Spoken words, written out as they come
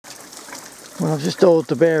Well, I've just oiled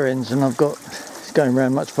the bearings and it's going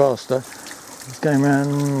round much faster. It's going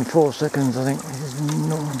round 4 seconds, I think.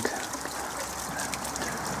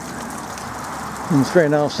 And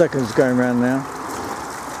 3.5 seconds going round now.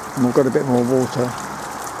 And I've got a bit more water.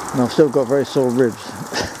 And I've still got very sore ribs.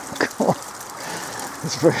 God,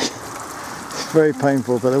 it's very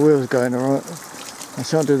painful, but the wheel's going alright. I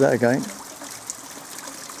shan't do that again.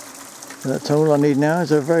 That's all I need now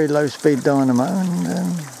is a very low speed dynamo and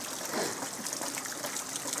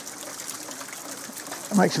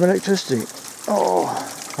make some electricity. Oh,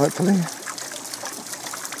 hopefully.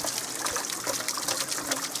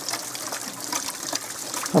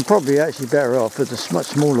 I'm probably actually better off with a much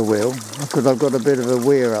smaller wheel because I've got a bit of a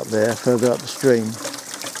weir up there further up the stream.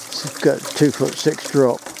 It's got 2'6"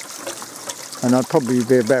 drop, and I'd probably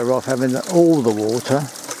be better off having all the water.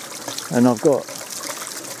 And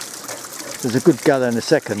there's a good gallon a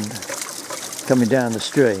second coming down the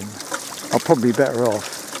stream. I'm probably better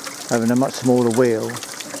off having a much smaller wheel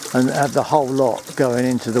and have the whole lot going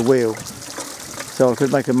into the wheel. So I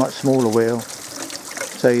could make a much smaller wheel,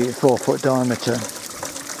 say 4 foot diameter,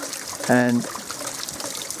 and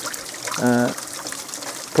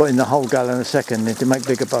put in the whole gallon a second to make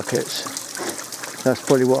bigger buckets. That's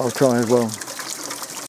probably what I'll try as well.